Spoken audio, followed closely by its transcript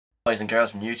Boys and girls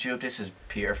from YouTube, this is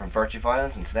Peter from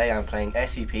VirtuaViolence, and today I'm playing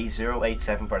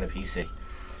SCP-087 for the PC.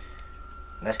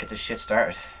 Let's get this shit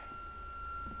started.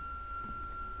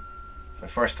 My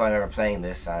first time ever playing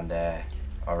this, and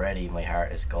already my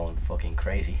heart is going fucking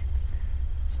crazy.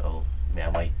 So, yeah,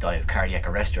 I might die of cardiac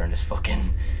arrest during this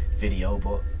fucking video,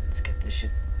 but let's get this shit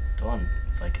done.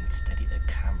 If I can steady the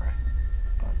camera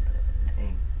on the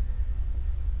thing.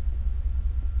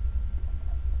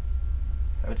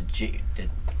 So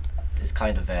it's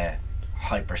kind of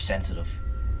hypersensitive.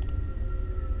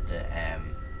 The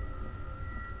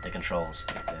controls,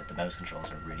 the mouse controls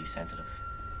are really sensitive.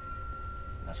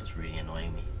 That's what's really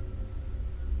annoying me.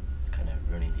 It's kind of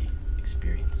ruining the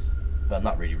experience. Well,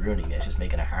 not really ruining it, it's just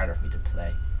making it harder for me to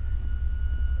play.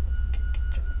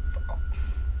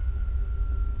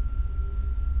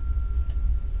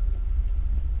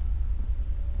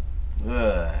 Ugh,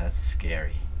 that's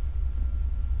scary.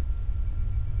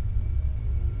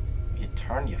 You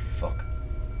turn, you fuck.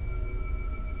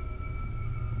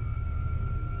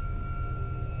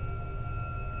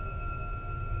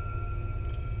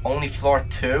 Only floor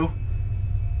 2?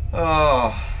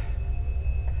 Oh.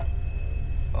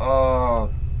 Oh.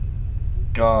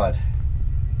 God.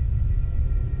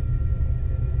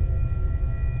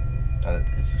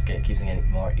 It's just keeps getting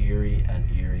more eerie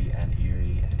and eerie and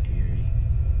eerie and eerie.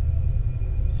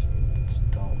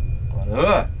 Just don't want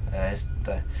to.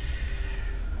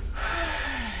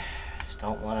 Just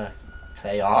don't want to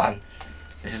play on.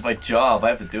 This is my job. I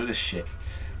have to do this shit.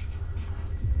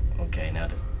 Okay, now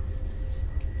this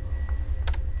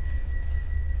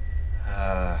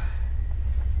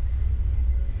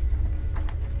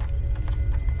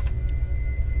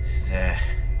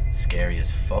is scary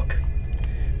as fuck.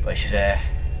 But I should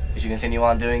continue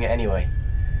on doing it anyway.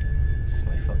 This is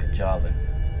my fucking job, and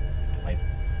my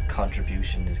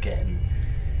contribution is getting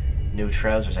new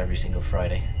trousers every single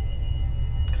Friday.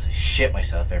 Because I shit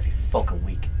myself every fucking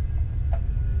week.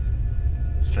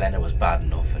 Slender was bad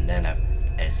enough, and then a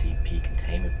SCP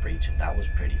containment breach, and that was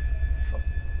pretty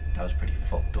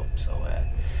fucked up. So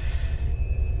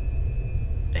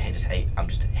I just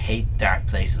hate dark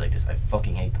places like this. I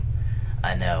fucking hate them.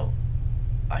 I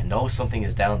know something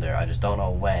is down there. I just don't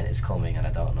know when it's coming, and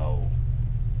I don't know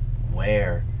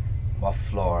where, what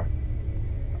floor.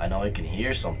 I know I can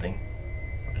hear something.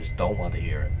 I just don't want to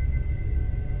hear it.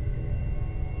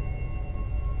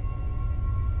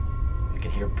 I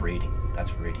can hear breathing.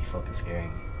 That's really fucking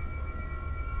scaring me.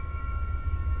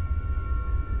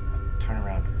 Turn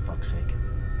around, for fuck's sake.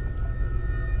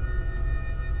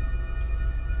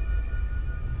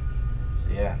 So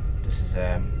yeah, this is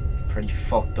pretty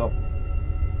fucked up.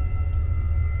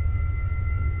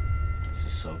 This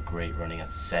is so great, running at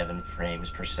 7 frames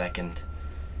per second.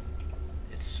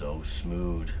 It's so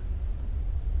smooth.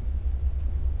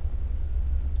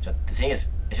 The thing is,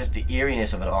 it's just the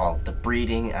eeriness of it all, the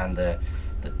breathing and the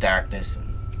darkness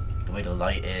and the way the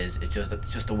light is. It's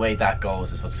just the way that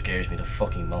goes is what scares me the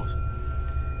fucking most.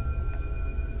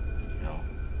 You know.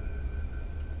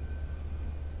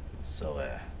 So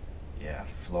yeah,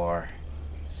 floor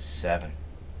 7.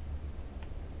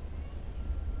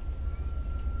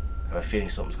 I have a feeling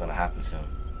something's gonna happen soon.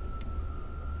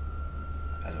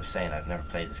 As I was saying, I've never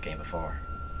played this game before.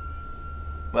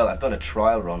 Well, I've done a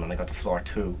trial run and I got to floor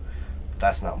 2, but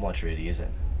that's not much really, is it?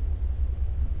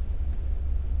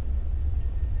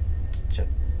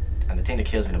 And the thing that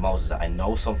kills me the most is that I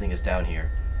know something is down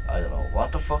here. I don't know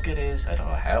what the fuck it is. I don't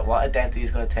know what identity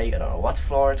it's gonna take. I don't know what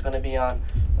floor it's gonna be on.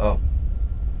 Oh,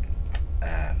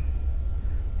 yeah,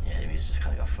 the music just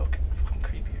kind of got fucking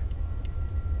creepier.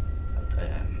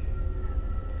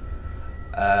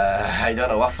 I don't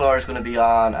know what floor it's gonna be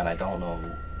on, and I don't know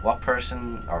what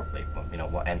person or you know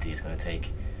what entity it's gonna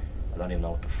take. I don't even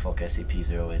know what the fuck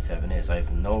SCP-087 is. I have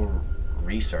no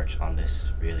research on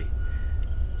this really,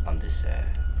 on this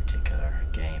particular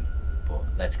game. But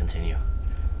let's continue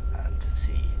and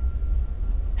see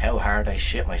how hard I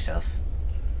shit myself.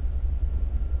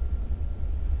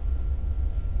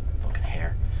 Fucking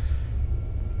hair.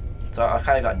 So I've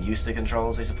kind of gotten used to the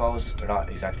controls, I suppose. They're not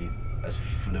exactly as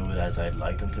fluid as I'd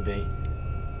like them to be.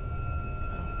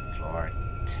 Floor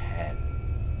 10.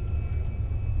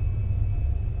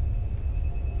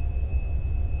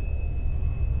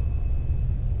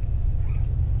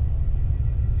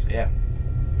 So yeah,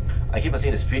 I keep on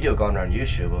seeing this video going around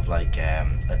YouTube of like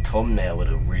a thumbnail with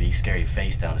a really scary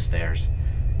face down the stairs,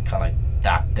 kind of like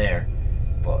that there,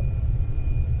 but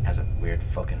it has a weird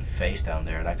fucking face down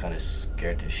there. That kind of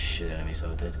scared the shit out of me, so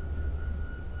it did.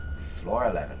 Floor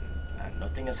 11, and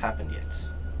nothing has happened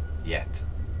yet.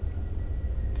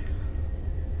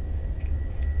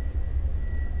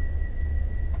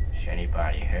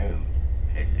 anybody home?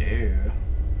 Hello?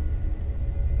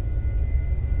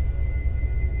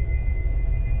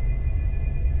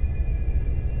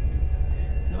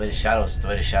 And the way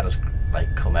the shadows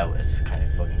like come out, it's kind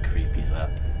of fucking creepy as well.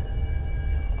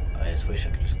 I just wish I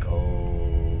could just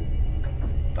go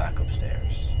back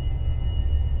upstairs.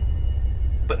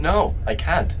 But no, I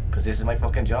can't, because this is my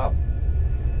fucking job.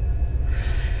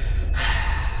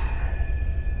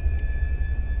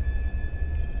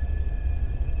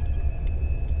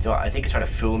 You know what, I think it's trying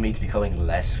to fool me to becoming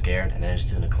less scared, and then it's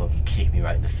just gonna come up and kick me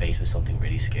right in the face with something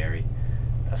really scary.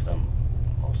 That's what I'm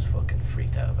most fucking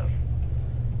freaked out about.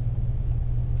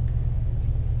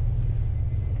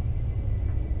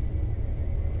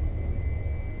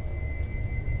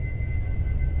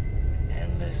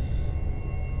 Endless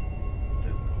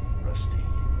loop of rusty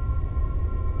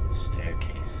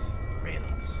staircase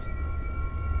railings.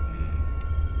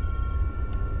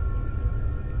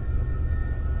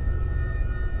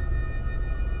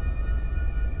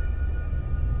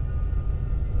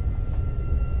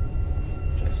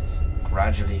 It's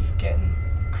gradually getting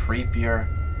creepier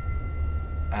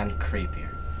and creepier.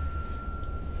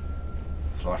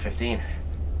 Floor 15.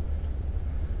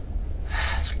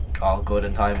 It's all good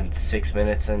in time in 6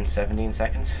 minutes and 17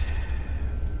 seconds.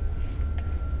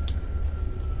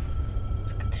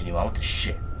 Let's continue on with the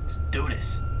shit. Let's do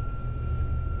this.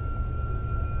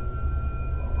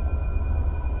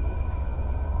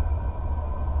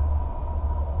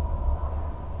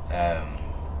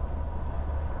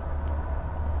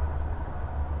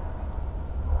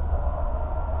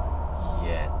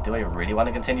 Do I really want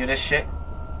to continue this shit?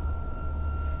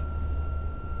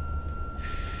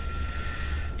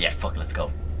 Yeah, fuck it, let's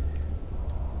go.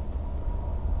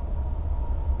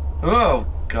 Oh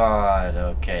god,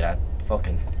 okay, that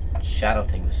fucking shadow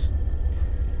thing was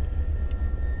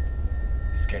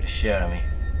scared the shit out of me.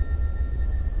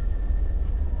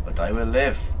 But I will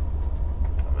live.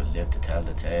 I will live to tell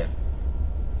the tale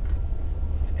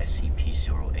of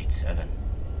SCP-087.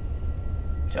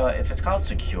 So if it's called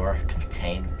secure,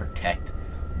 contain, protect,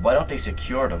 why don't they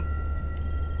secure them,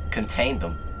 contain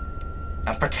them,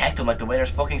 and protect them like the way they're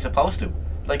fucking supposed to?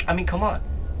 Like, I mean, come on.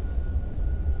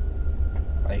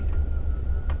 Like,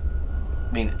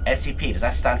 I mean, SCP, does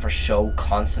that stand for show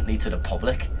constantly to the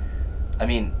public? I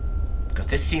mean, because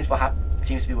this seems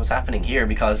to be what's happening here,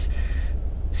 because,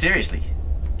 seriously,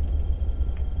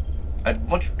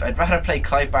 I'd rather play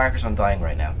Clive Barker's Undying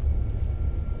right now.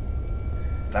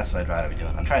 That's what I'd rather be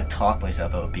doing. I'm trying to talk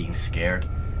myself out of being scared,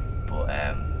 but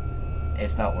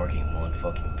it's not working one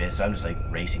fucking bit, so I'm just like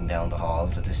racing down the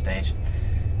halls at this stage.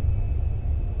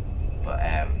 But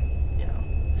you know,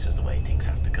 it's just the way things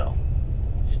have to go.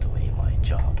 It's just the way my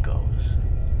job goes.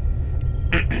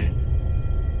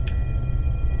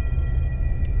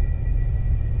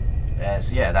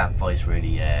 So yeah, that voice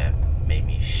really made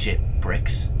me shit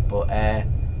bricks, but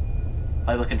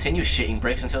I will continue shitting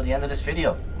bricks until the end of this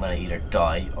video, when I either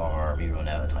die or we run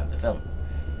out of time to film.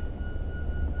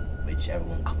 Whichever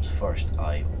one comes first,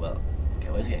 I will.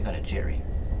 Okay, why is it getting kind of jittery?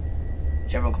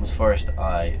 Whichever one comes first,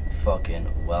 I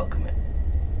fucking welcome it.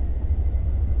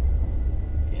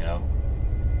 You know?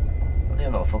 I don't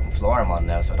even know what fucking floor I'm on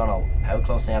now, so I don't know how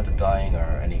close I am to dying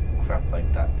or any crap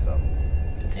like that, so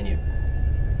continue.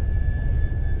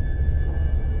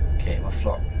 Okay, what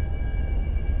floor?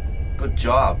 Good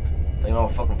job. I don't know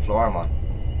what fucking floor I'm on.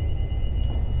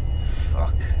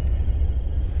 Fuck.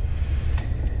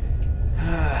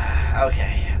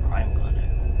 Okay, I'm gonna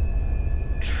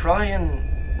try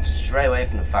and stray away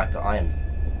from the fact that I am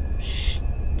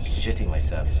shitting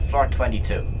myself. Floor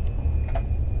 22.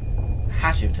 I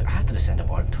have to descend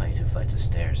more than 22 flights of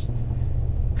stairs.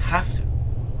 Have to.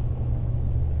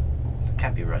 That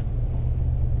can't be right.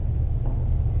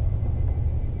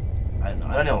 I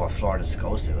don't know what floor this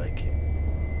goes to, like.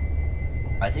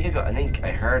 I think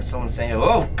I heard someone saying,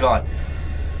 oh god.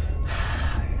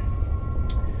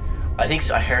 I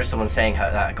heard someone saying how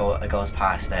that it goes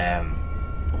past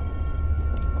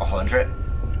 100.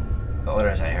 But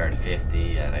others I heard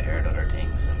 50, and I heard other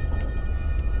things, and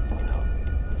you know,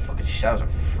 the fucking shadows are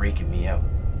freaking me out.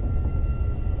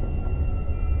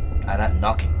 And that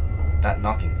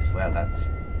knocking as well,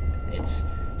 it's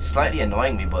slightly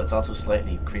annoying me, but it's also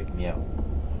slightly creeping me out.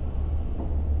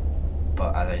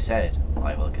 But as I said,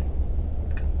 I will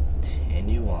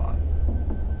continue on.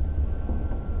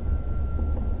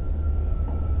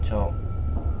 So,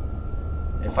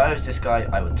 if I was this guy,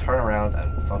 I would turn around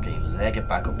and fucking leg it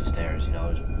back up the stairs, you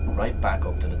know, right back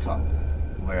up to the top,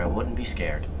 where I wouldn't be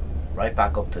scared. Right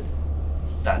back up to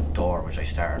that door which I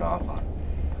started off on.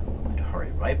 I'd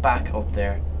hurry right back up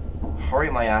there,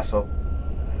 hurry my ass up,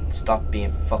 and stop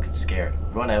being fucking scared.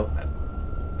 Run out and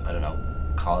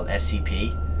called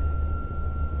SCP,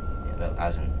 well,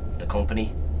 as in the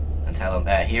company, and tell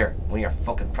them, here, one of your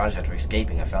fucking projects are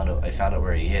escaping. I found out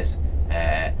where he is.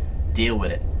 Deal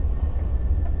with it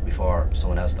before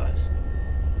someone else dies.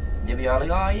 They'll be all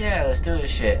like, oh yeah, let's do this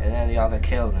shit, and then they all get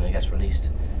killed and it gets released.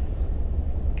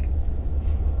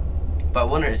 But I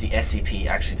wonder, is the SCP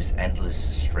actually this endless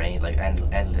strain, like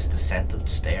endless descent of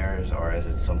stairs, or is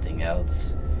it something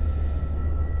else?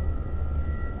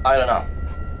 I don't know.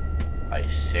 I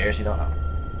seriously don't know.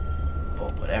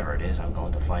 But whatever it is, I'm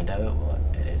going to find out what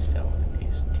it is down in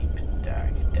these deep,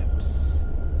 dark depths.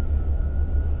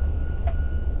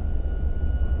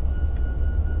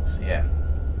 So yeah,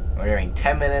 we're hearing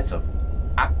 10 minutes of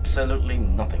absolutely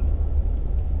nothing.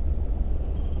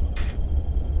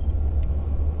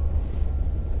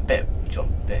 Bit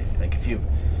like a few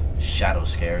shadow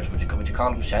scares. Would you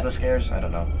call them shadow scares? I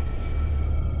don't know.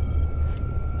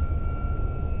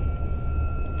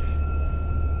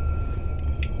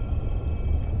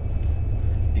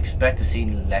 Expect to see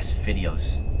less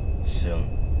videos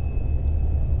soon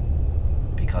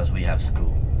because we have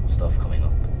school stuff coming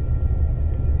up.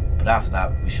 But after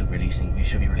that, we should be releasing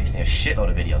a shitload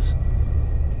of videos,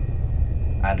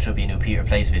 and there should be a new Peter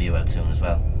Plays video out soon as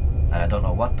well. And I don't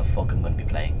know what the fuck I'm going to be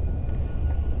playing,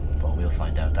 but we'll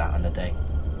find out that on the day.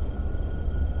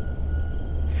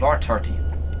 Floor 30.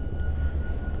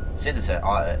 Since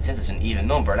it's an even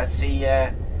number, let's see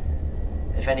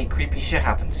if any creepy shit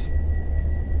happens.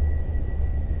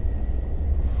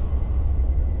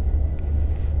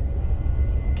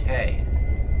 Okay.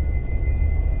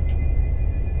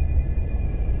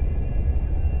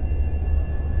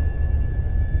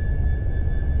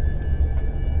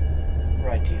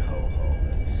 Righty-ho-ho,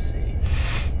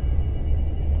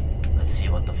 let's see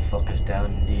what the fuck is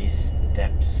down in these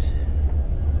depths.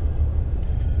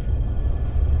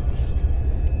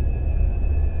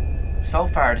 So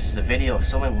far, this is a video of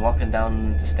someone walking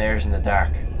down the stairs in the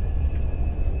dark.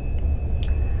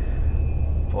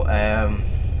 But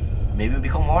maybe it'll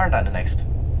become more than that in the next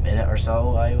minute or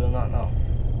so. I will not know.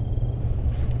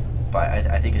 But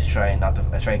I think it's trying not to.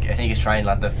 I think it's trying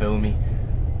not to fool me.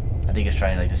 I think it's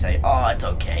trying like to say, oh, it's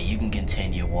okay, you can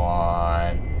continue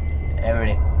on.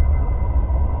 Everything.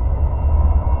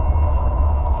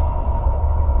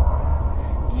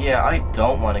 Yeah, I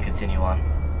don't want to continue on.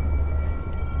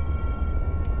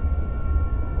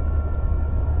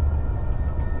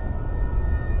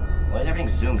 Why is everything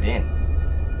zoomed in?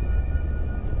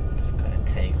 Just gotta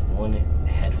take one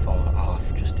headphone off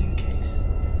just in case.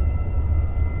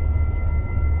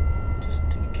 Just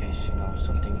in case, you know,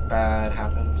 something bad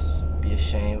happens. Be a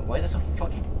shame. Why is it so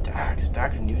fucking dark? It's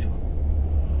darker than usual.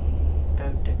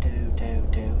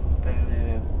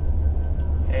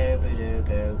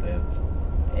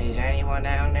 Is anyone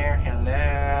down there?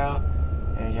 Hello?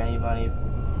 Is anybody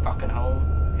fucking home?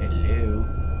 Hello?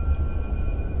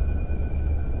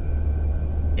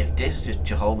 If this is just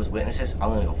Jehovah's Witnesses,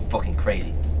 I'm gonna go fucking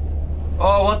crazy.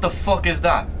 Oh, what the fuck is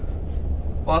that?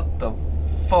 What the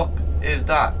fuck is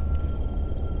that?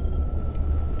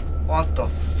 What the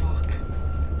fuck?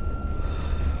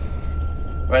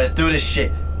 Right, let's do this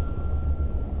shit.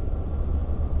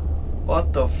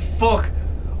 What the fuck?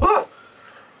 Ah!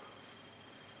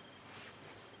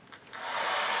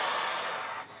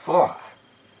 Fuck.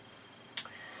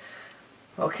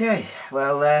 Okay,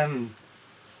 well,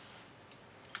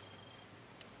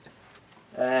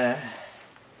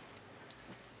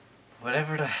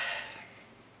 whatever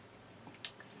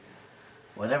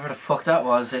the fuck that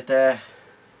was, it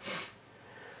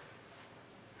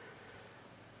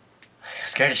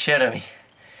scared the shit out of me.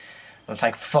 I was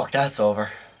like, fuck, that's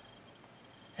over.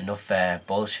 Enough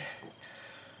bullshit.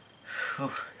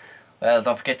 Whew. Well,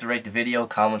 don't forget to rate the video,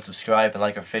 comment, subscribe, and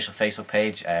like our official Facebook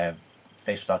page,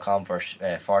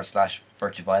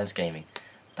 facebook.com/VirtuaViolenceGaming.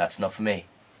 That's enough for me.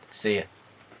 See ya.